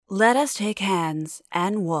Let us take hands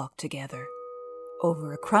and walk together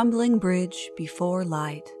over a crumbling bridge before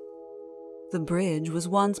light. The bridge was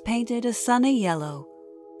once painted a sunny yellow,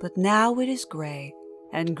 but now it is gray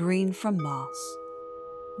and green from moss.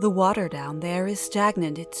 The water down there is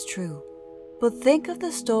stagnant, it's true, but think of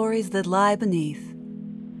the stories that lie beneath,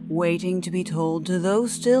 waiting to be told to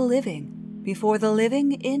those still living before the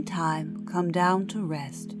living in time come down to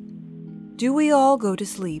rest. Do we all go to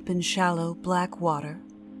sleep in shallow black water?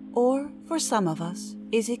 Or, for some of us,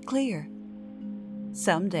 is it clear?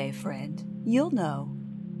 Someday, friend, you'll know.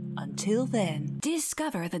 Until then,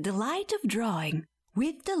 discover the delight of drawing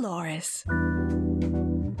with Dolores.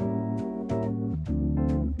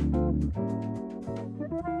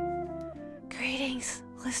 Greetings,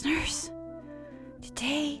 listeners.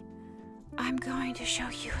 Today, I'm going to show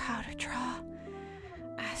you how to draw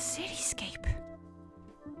a cityscape.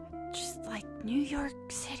 Just like New York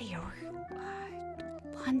City or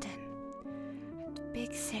London, a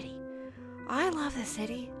big city. I love the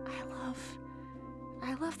city.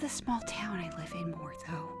 I love the small town I live in more,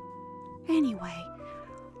 though. Anyway,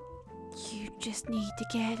 you just need to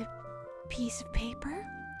get a piece of paper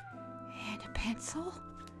and a pencil,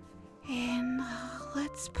 and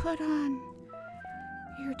let's put on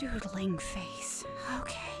your doodling face.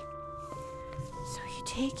 Okay. So you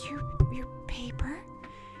take your paper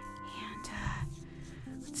and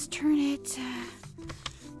let's turn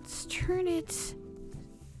it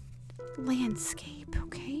landscape,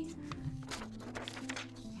 okay?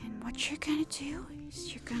 And what you're gonna do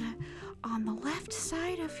is you're gonna, on the left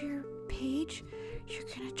side of your page, you're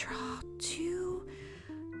gonna draw 2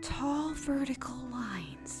 tall vertical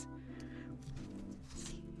lines.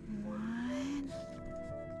 1,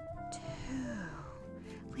 2.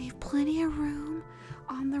 Leave plenty of room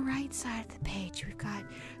on the right side of the page. We've got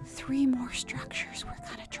 3 more structures we're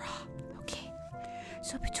gonna draw, okay?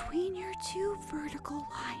 So between your 2 vertical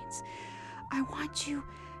lines, I want you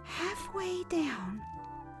halfway down,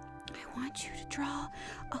 I want you to draw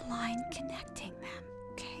a line connecting them,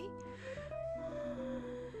 okay?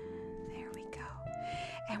 There we go.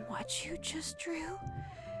 And what you just drew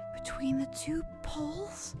between the 2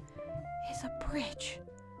 poles is a bridge.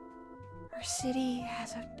 Our city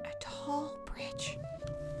has a tall bridge.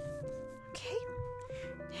 Okay?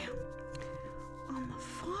 Now, on the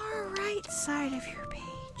far right side of your page,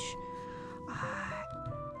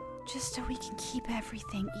 just so we can keep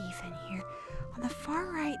everything even here, on the far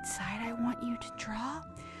right side, I want you to draw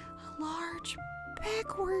a large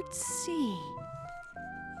backward C.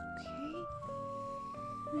 Okay?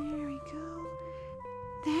 There we go.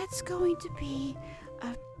 That's going to be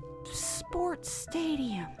a sports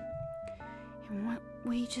stadium. And what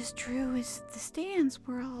we just drew is the stands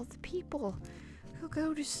where all the people who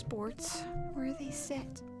go to sports, where they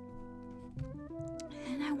sit.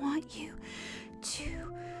 And I want you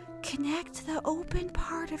to connect the open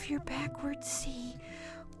part of your backward C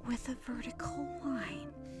with a vertical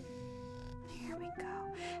line. There we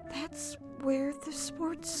go. That's where the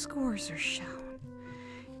sports scores are shown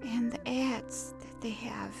and the ads that they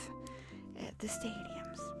have at the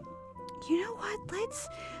stadiums. You know what?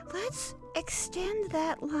 Let's extend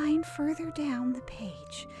that line further down the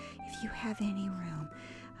page if you have any room.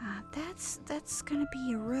 That's going to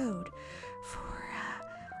be a road for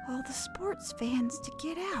all the sports fans to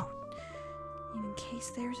get out in case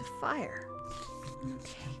there's a fire.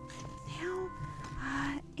 Okay. Now,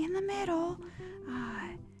 in the middle,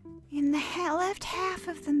 in the left half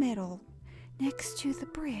of the middle, next to the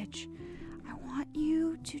bridge, I want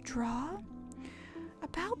you to draw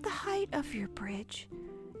about the height of your bridge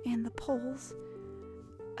and the poles,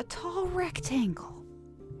 a tall rectangle.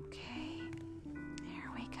 Okay, there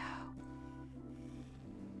we go.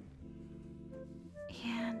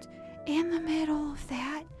 And in the middle of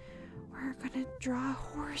that, we're going to draw a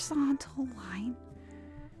horizontal line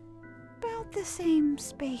about the same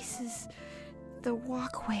space as the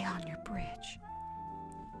walkway on your bridge.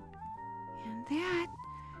 And that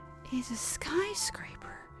is a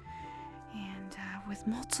skyscraper, and with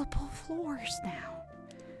multiple floors now.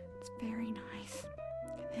 It's very nice.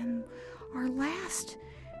 And then our last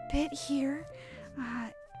bit here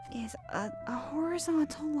is a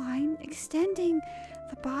horizontal line extending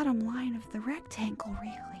the bottom line of the rectangle,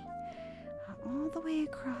 really, all the way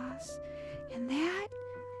across. And that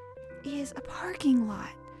is a parking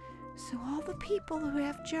lot, so all the people who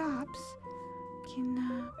have jobs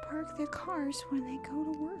can park their cars when they go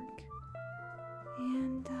to work.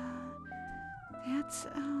 And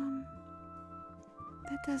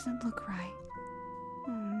that doesn't look right.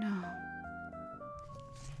 Oh no.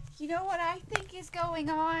 You know what I think is going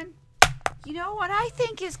on?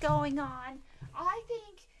 I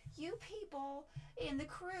think people in the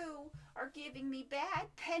crew are giving me bad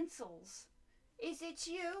pencils. Is it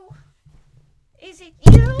you? Is it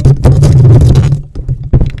you?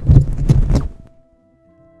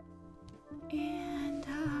 And,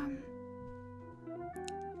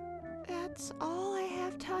 that's all I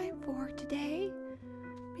have time for today.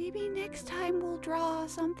 Maybe next time we'll draw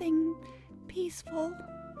something peaceful,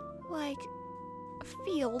 like a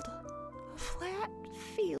field, a flat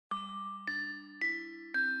field.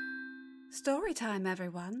 Story time,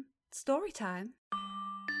 everyone. Story time.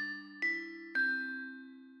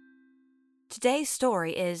 Today's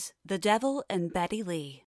story is The Devil and Betty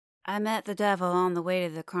Lee. I met the devil on the way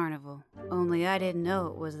to the carnival, only I didn't know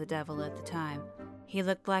it was the devil at the time. He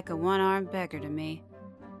looked like a one-armed beggar to me.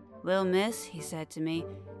 "Little miss," he said to me,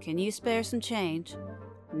 "can you spare some change?"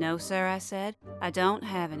 "No, sir," I said, "I don't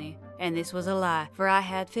have any." And this was a lie, for I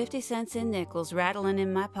had 50 cents in nickels rattling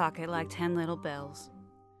in my pocket like 10 little bells.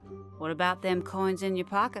 "What about them coins in your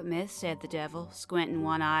pocket, miss?" said the devil, squinting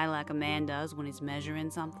one eye like a man does when he's measuring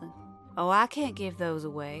something. "Oh, I can't give those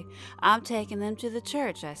away. I'm taking them to the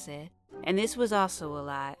church," I said. And this was also a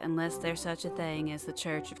lie, unless there's such a thing as the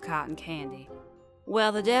Church of Cotton Candy.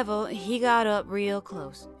 Well, the devil, he got up real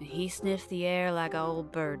close, and he sniffed the air like a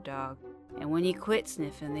old bird dog. And when he quit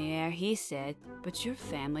sniffing the air, he said, "But your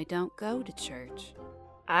family don't go to church."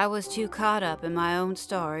 I was too caught up in my own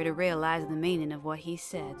story to realize the meaning of what he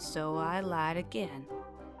said, so I lied again.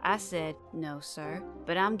 I said, "No, sir,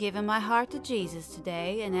 but I'm giving my heart to Jesus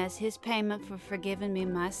today, and as his payment for forgiving me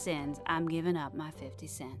my sins, I'm giving up my 50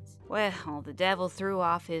 cents. Well, the devil threw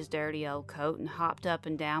off his dirty old coat and hopped up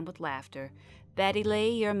and down with laughter. "Betty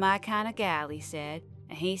Lee, you're my kind of gal," he said,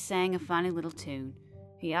 and he sang a funny little tune.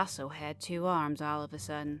 He also had 2 arms all of a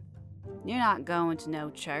sudden. "You're not going to no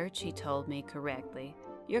church," he told me correctly.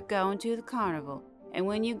 "You're going to the carnival, and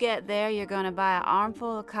when you get there, you're going to buy an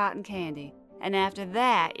armful of cotton candy. And after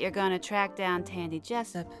that, you're going to track down Tandy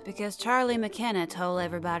Jessup, because Charlie McKenna told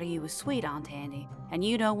everybody you was sweet on Tandy, and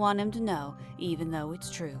you don't want him to know, even though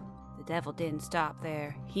it's true." The devil didn't stop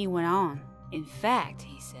there. He went on. "In fact,"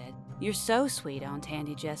 he said, "you're so sweet on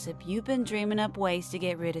Tandy Jessup, you've been dreaming up ways to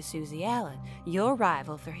get rid of Susie Allen, your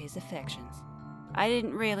rival for his affections." I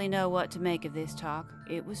didn't really know what to make of this talk.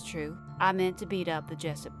 It was true. I meant to beat up the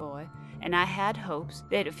Jessup boy, and I had hopes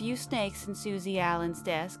that a few snakes in Susie Allen's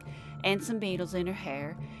desk, and some beetles in her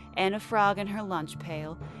hair, and a frog in her lunch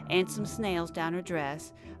pail, and some snails down her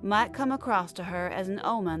dress, might come across to her as an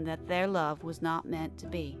omen that their love was not meant to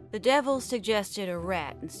be. The devil suggested a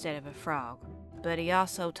rat instead of a frog, but he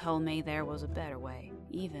also told me there was a better way,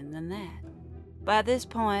 even than that. By this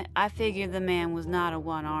point, I figured the man was not a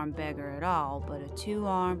one-armed beggar at all, but a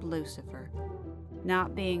 2-armed Lucifer.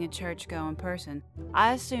 Not being a church-going person,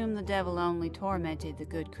 I assumed the devil only tormented the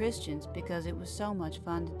good Christians because it was so much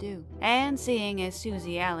fun to do. And seeing as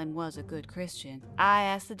Susie Allen was a good Christian, I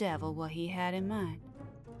asked the devil what he had in mind.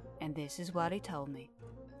 And this is what he told me.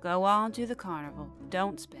 "Go on to the carnival.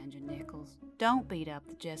 Don't spend your nickels. Don't beat up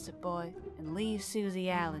the Jessup boy, and leave Susie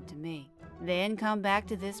Allen to me. Then come back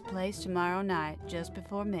to this place tomorrow night, just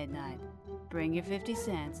before midnight. Bring your 50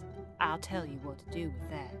 cents. I'll tell you what to do with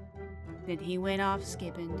that." Then he went off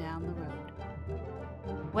skipping down the road.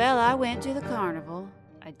 Well, I went to the carnival.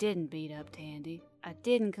 I didn't beat up Tandy. I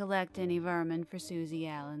didn't collect any vermin for Susie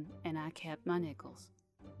Allen, and I kept my nickels.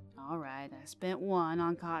 All right, I spent 1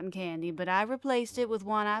 on cotton candy, but I replaced it with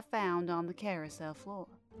one I found on the carousel floor.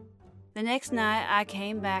 The next night, I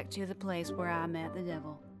came back to the place where I met the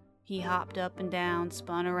devil. He hopped up and down,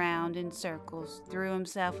 spun around in circles, threw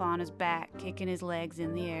himself on his back, kicking his legs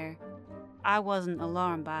in the air. I wasn't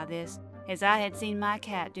alarmed by this, as I had seen my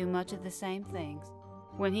cat do much of the same things.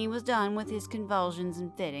 When he was done with his convulsions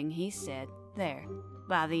and fitting, he said, "There,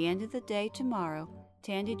 by the end of the day tomorrow,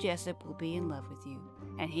 Tandy Jessup will be in love with you,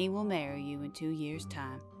 and he will marry you in 2 years'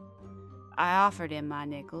 time." I offered him my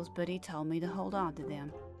nickels, but he told me to hold on to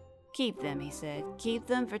them. "Keep them," he said. "Keep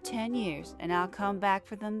them for 10 years, and I'll come back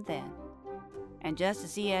for them then." And just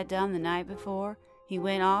as he had done the night before, he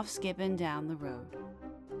went off skipping down the road.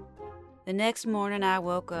 The next morning I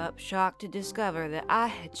woke up, shocked to discover that I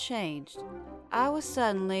had changed. I was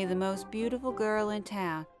suddenly the most beautiful girl in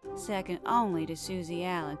town, second only to Susie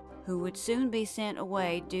Allen, who would soon be sent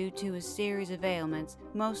away due to a series of ailments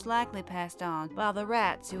most likely passed on by the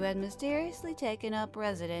rats who had mysteriously taken up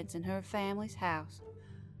residence in her family's house.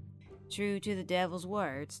 True to the devil's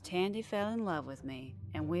words, Tandy fell in love with me,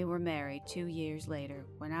 and we were married 2 years later,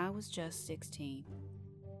 when I was just 16.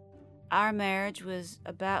 Our marriage was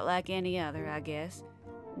about like any other, I guess.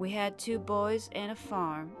 We had 2 boys and a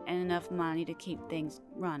farm, and enough money to keep things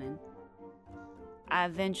running. I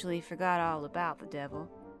eventually forgot all about the devil.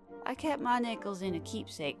 I kept my nickels in a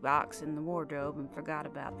keepsake box in the wardrobe and forgot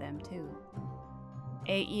about them too.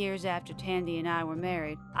 8 years after Tandy and I were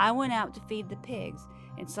married, I went out to feed the pigs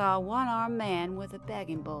and saw a one-armed man with a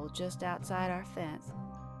begging bowl just outside our fence.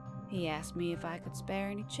 He asked me if I could spare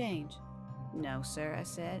any change. "No, sir," I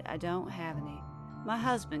said, "I don't have any. My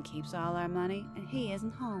husband keeps all our money, and he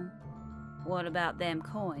isn't home." "What about them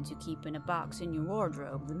coins you keep in a box in your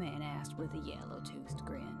wardrobe?" the man asked with a yellow-toothed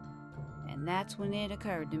grin. And that's when it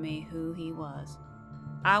occurred to me who he was.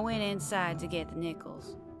 I went inside to get the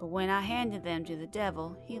nickels, but when I handed them to the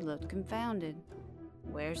devil, he looked confounded.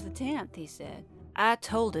 "Where's the 10th?" he said. I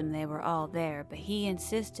told him they were all there, but he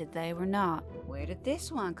insisted they were not. "Where did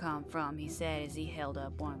this one come from?" he said as he held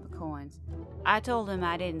up one of the coins. I told him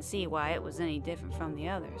I didn't see why it was any different from the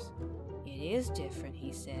others. "It is different,"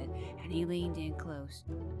 he said, and he leaned in close.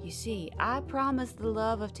 "You see, I promised the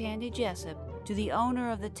love of Tandy Jessup to the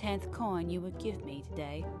owner of the 10th coin you would give me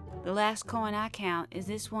today. The last coin I count is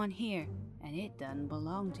this one here, and it doesn't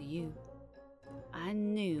belong to you." I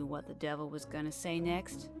knew what the devil was going to say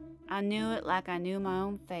next. I knew it like I knew my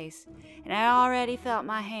own face, and I already felt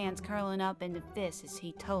my hands curling up into fists as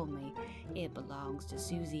he told me it belongs to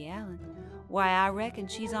Susie Allen. "Why, I reckon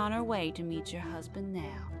she's on her way to meet your husband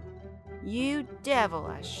now." "You devil!"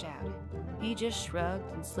 I shouted. He just shrugged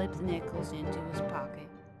and slipped the nickels into his pocket.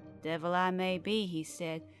 "Devil I may be," he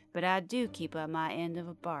said, "but I do keep up my end of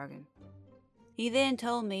a bargain." He then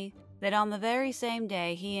told me that on the very same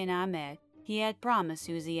day he and I met, he had promised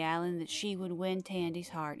Susie Allen that she would win Tandy's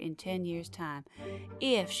heart in 10 years' time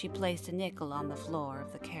if she placed a nickel on the floor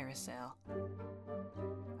of the carousel.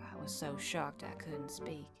 I was so shocked I couldn't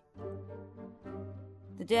speak.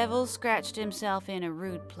 The devil scratched himself in a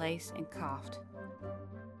rude place and coughed.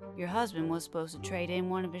 "Your husband was supposed to trade in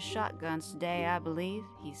one of his shotguns today, I believe,"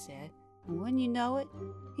 he said, "and when you know it,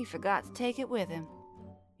 he forgot to take it with him.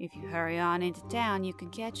 If you hurry on into town, you can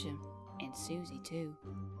catch him, and Susie too."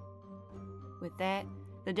 With that,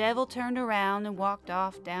 the devil turned around and walked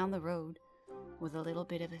off down the road with a little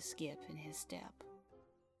bit of a skip in his step.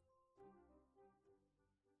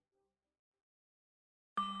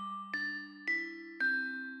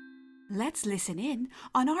 Let's listen in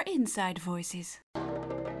on our inside voices.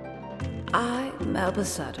 I, Melba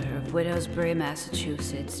Sutter of Widowsbury,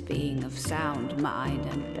 Massachusetts, being of sound mind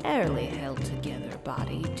and barely held together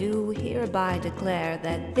body, do hereby declare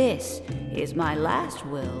that this is my last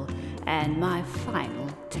will and my final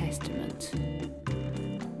testament.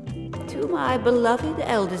 To my beloved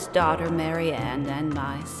eldest daughter, Mary Ann, and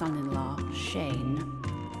my son-in-law, Shane,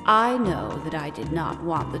 I know that I did not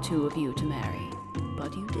want the two of you to marry,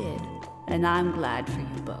 but you did, and I'm glad for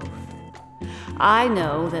you both. I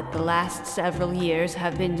know that the last several years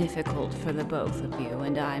have been difficult for the both of you,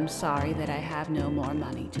 and I'm sorry that I have no more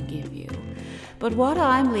money to give you. But what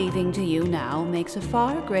I'm leaving to you now makes a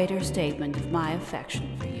far greater statement of my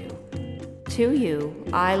affection for you. To you,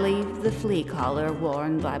 I leave the flea collar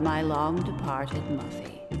worn by my long-departed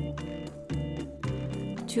Muffy.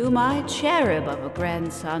 To my cherub of a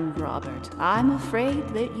grandson, Robert, I'm afraid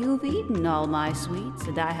that you've eaten all my sweets,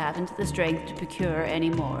 and I haven't the strength to procure any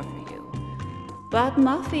more for you. But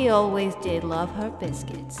Muffy always did love her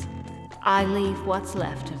biscuits. I leave what's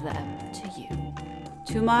left of them to you.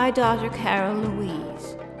 To my daughter Carol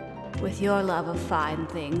Louise, with your love of fine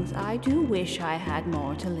things, I do wish I had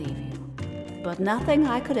more to leave you. But nothing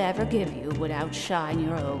I could ever give you would outshine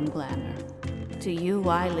your own glamour. To you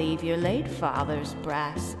I leave your late father's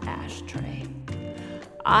brass ashtray.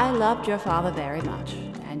 I loved your father very much,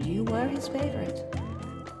 and you were his favorite.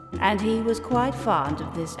 And he was quite fond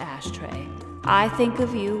of this ashtray. I think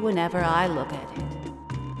of you whenever I look at it.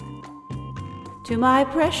 To my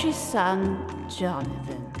precious son,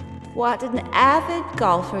 Jonathan, what an avid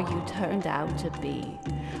golfer you turned out to be.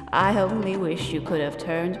 I only wish you could have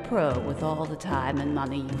turned pro with all the time and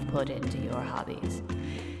money you've put into your hobbies.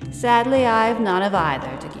 Sadly, I've none of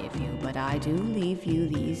either to give you, but I do leave you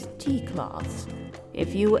these tea cloths.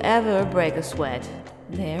 If you ever break a sweat,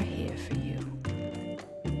 they're here for you.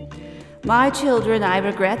 My children, I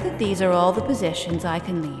regret that these are all the possessions I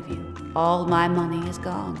can leave you. All my money is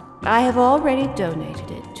gone. I have already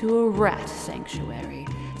donated it to a rat sanctuary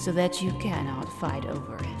so that you cannot fight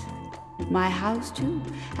over it. My house, too,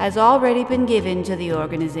 has already been given to the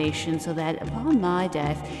organization so that upon my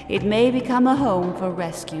death it may become a home for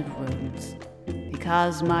rescued rodents.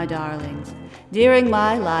 Because, my darlings, during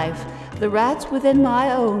my life, the rats within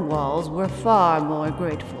my own walls were far more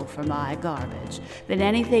grateful for my garbage than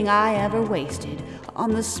anything I ever wasted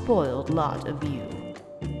on the spoiled lot of you.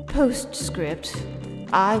 Postscript,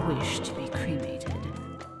 I wish to be cremated.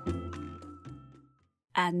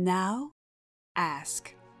 And now,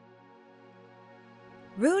 ask.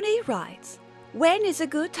 Rooney writes, when is a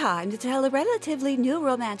good time to tell a relatively new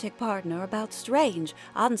romantic partner about strange,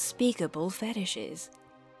 unspeakable fetishes?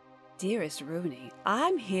 Dearest Rooney,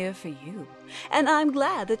 I'm here for you, and I'm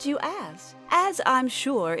glad that you asked, as I'm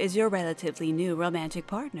sure is your relatively new romantic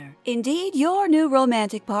partner. Indeed, your new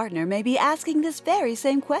romantic partner may be asking this very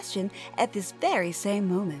same question at this very same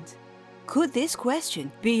moment. Could this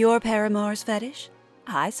question be your paramour's fetish?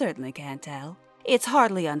 I certainly can't tell. It's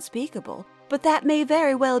hardly unspeakable, but that may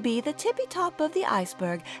very well be the tippy top of the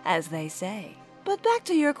iceberg, as they say. But back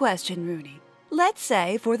to your question, Rooney. Let's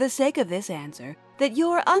say, for the sake of this answer, that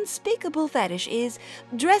your unspeakable fetish is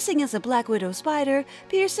dressing as a black widow spider,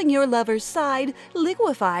 piercing your lover's side,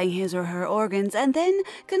 liquefying his or her organs, and then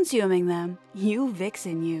consuming them. You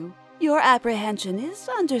vixen, you. Your apprehension is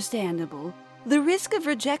understandable. The risk of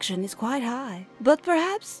rejection is quite high, but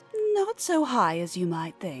perhaps not so high as you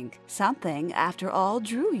might think. Something, after all,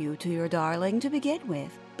 drew you to your darling to begin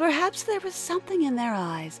with. Perhaps there was something in their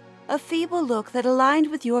eyes, a feeble look that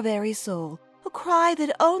aligned with your very soul, a cry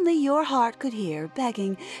that only your heart could hear,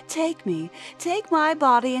 begging, take me, take my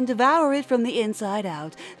body and devour it from the inside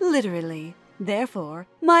out, literally. Therefore,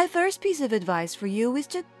 my first piece of advice for you is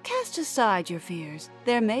to cast aside your fears.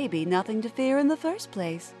 There may be nothing to fear in the first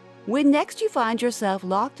place. When next you find yourself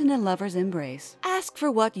locked in a lover's embrace, ask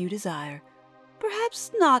for what you desire.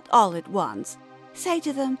 Perhaps not all at once. Say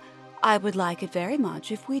to them, I would like it very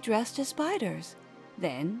much if we dressed as spiders.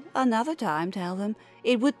 Then, another time, tell them,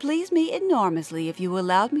 it would please me enormously if you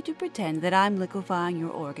allowed me to pretend that I'm liquefying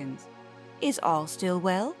your organs. Is all still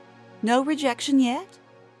well? No rejection yet?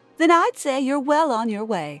 Then I'd say you're well on your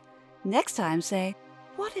way. Next time say,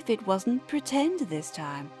 what if it wasn't pretend this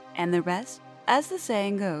time? And the rest, as the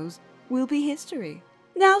saying goes, will be history.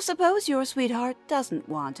 Now suppose your sweetheart doesn't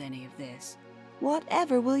want any of this.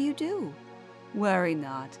 Whatever will you do? Worry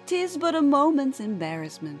not, 'tis but a moment's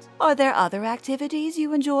embarrassment. Are there other activities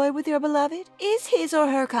you enjoy with your beloved? Is his or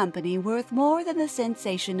her company worth more than the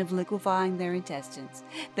sensation of liquefying their intestines,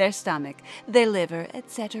 their stomach, their liver,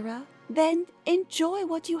 etc.? Then enjoy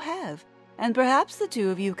what you have, and perhaps the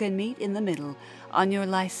two of you can meet in the middle on your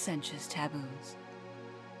licentious taboos.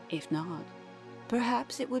 If not,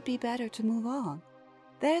 perhaps it would be better to move on.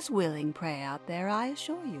 There's willing prey out there, I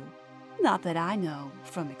assure you. Not that I know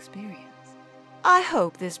from experience. I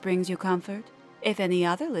hope this brings you comfort. If any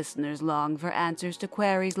other listeners long for answers to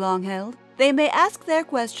queries long held, they may ask their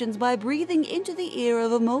questions by breathing into the ear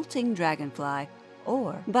of a molting dragonfly,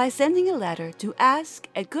 or by sending a letter to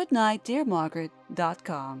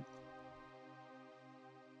ask@goodnightdearmargaret.com.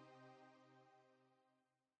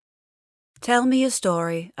 Tell me a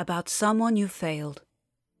story about someone you failed.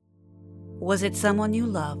 Was it someone you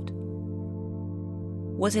loved?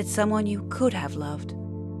 Was it someone you could have loved?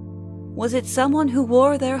 Was it someone who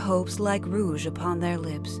wore their hopes like rouge upon their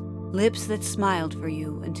lips, lips that smiled for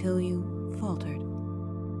you until you faltered?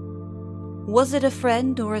 Was it a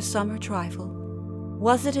friend or a summer trifle?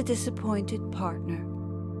 Was it a disappointed partner?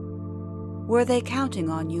 Were they counting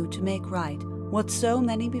on you to make right what so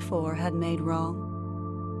many before had made wrong?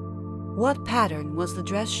 What pattern was the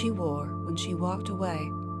dress she wore when she walked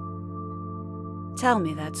away? Tell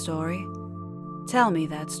me that story. Tell me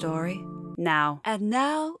that story. Now. And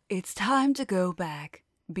now it's time to go back.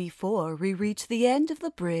 Before we reach the end of the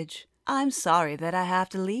bridge, I'm sorry that I have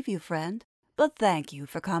to leave you, friend, but thank you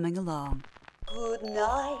for coming along. Good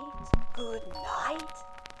night,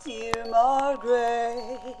 dear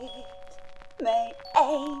Margaret. May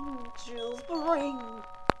angels bring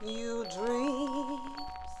you dreams.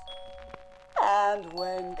 And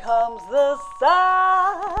when comes the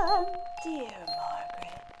sun, dear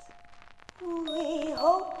Margaret, we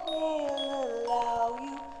hope they'll allow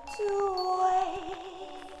you to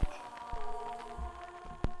wake.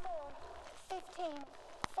 15,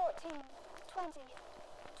 14, 20,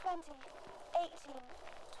 18,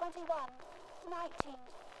 21, 19,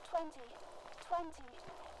 20,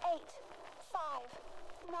 8, 5,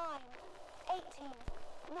 9, 18,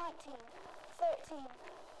 19, 13,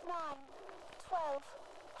 9, 12,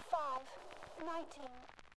 5, 19.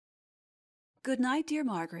 Good Night, Dear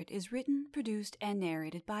Margaret is written, produced, and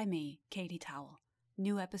narrated by me, Katie Towell.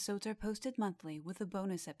 New episodes are posted monthly with a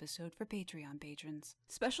bonus episode for Patreon patrons.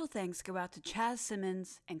 Special thanks go out to Chaz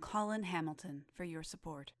Simmons and Colin Hamilton for your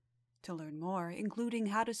support. To learn more, including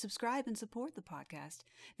how to subscribe and support the podcast,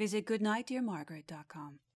 visit goodnightdearmargaret.com.